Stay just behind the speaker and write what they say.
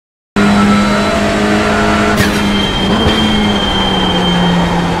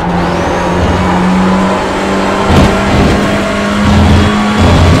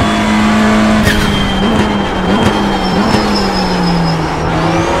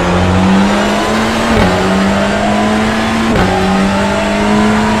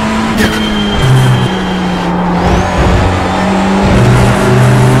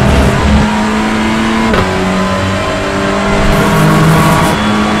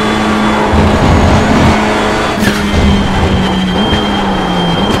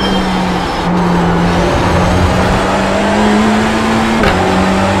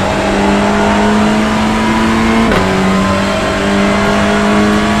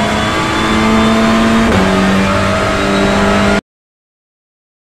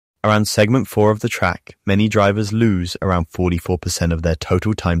Around segment 4 of the track, many drivers lose around 44% of their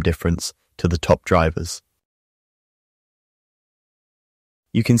total time difference to the top drivers.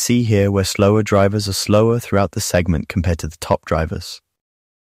 You can see here where slower drivers are slower throughout the segment compared to the top drivers.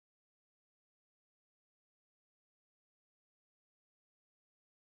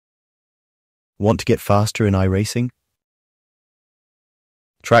 Want to get faster in iRacing?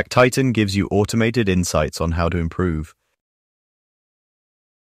 Track Titan gives you automated insights on how to improve.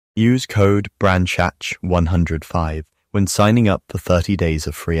 Use code brandshatch105 when signing up for 30 days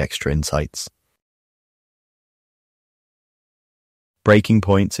of free extra insights. Breaking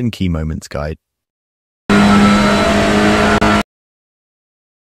points and key moments guide.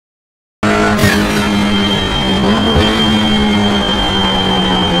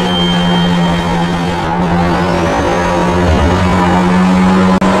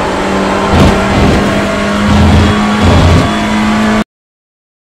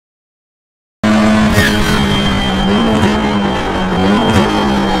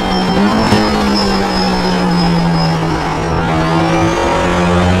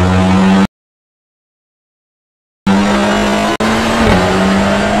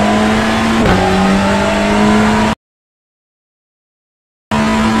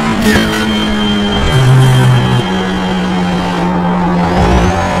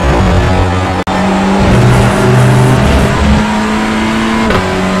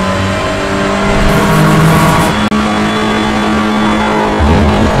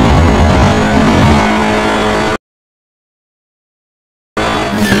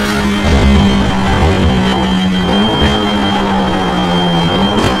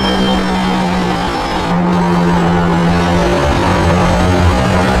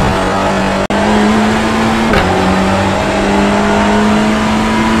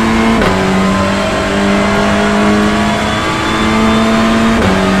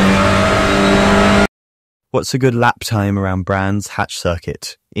 What's a good lap time around Brands Hatch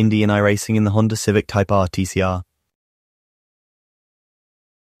Circuit, Indy and iRacing in the Honda Civic Type R TCR?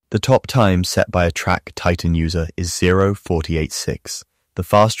 The top time set by a Track Titan user is 0.486. The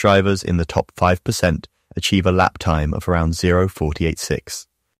fast drivers in the top 5% achieve a lap time of around 0.486.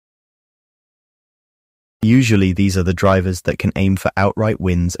 Usually these are the drivers that can aim for outright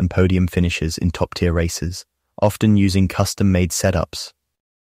wins and podium finishes in top-tier races, often using custom-made setups.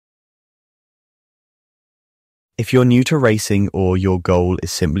 If you're new to racing or your goal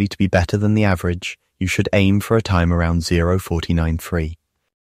is simply to be better than the average, you should aim for a time around 0.493.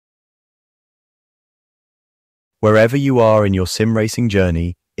 Wherever you are in your sim racing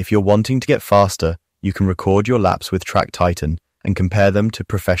journey, if you're wanting to get faster, you can record your laps with Track Titan and compare them to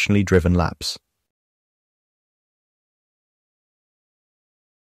professionally driven laps.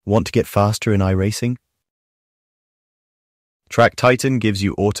 Want to get faster in iRacing? Track Titan gives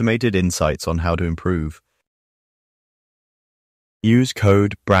you automated insights on how to improve. Use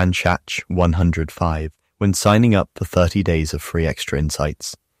code brandshatch105 when signing up for 30 days of free extra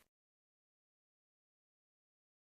insights.